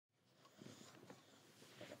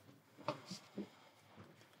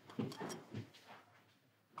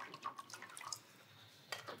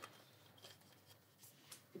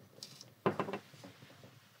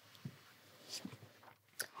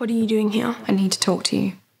What are you doing here? I need to talk to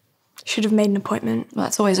you. Should have made an appointment. Well,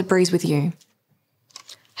 that's always a breeze with you.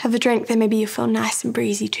 Have a drink, then maybe you'll feel nice and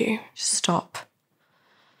breezy too. Just stop.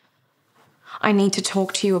 I need to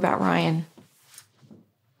talk to you about Ryan.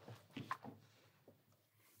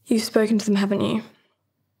 You've spoken to them, haven't you?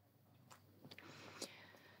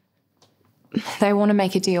 They want to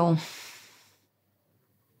make a deal.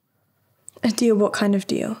 A deal? What kind of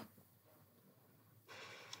deal?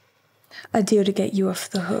 A deal to get you off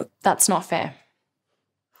the hook. That's not fair.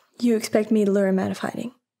 You expect me to lure him out of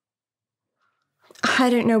hiding? I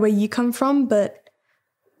don't know where you come from, but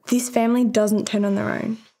this family doesn't turn on their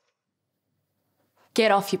own.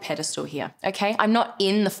 Get off your pedestal here, okay? I'm not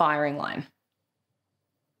in the firing line.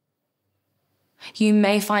 You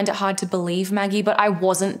may find it hard to believe, Maggie, but I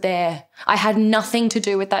wasn't there. I had nothing to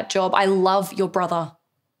do with that job. I love your brother.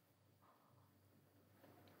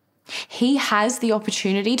 He has the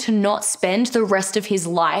opportunity to not spend the rest of his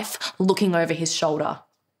life looking over his shoulder.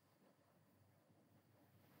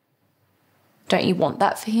 Don't you want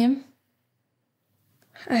that for him?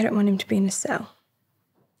 I don't want him to be in a cell.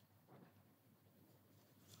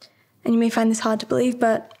 And you may find this hard to believe,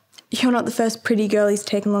 but you're not the first pretty girl he's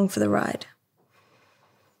taken along for the ride.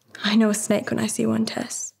 I know a snake when I see one,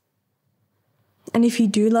 Tess. And if you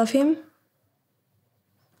do love him,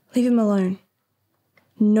 leave him alone.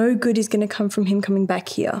 No good is going to come from him coming back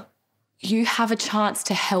here. You have a chance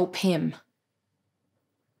to help him.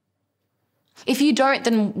 If you don't,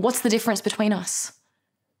 then what's the difference between us?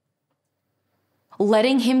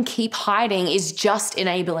 Letting him keep hiding is just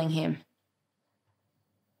enabling him.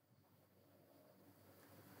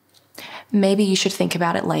 Maybe you should think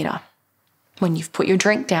about it later, when you've put your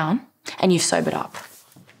drink down and you've sobered up.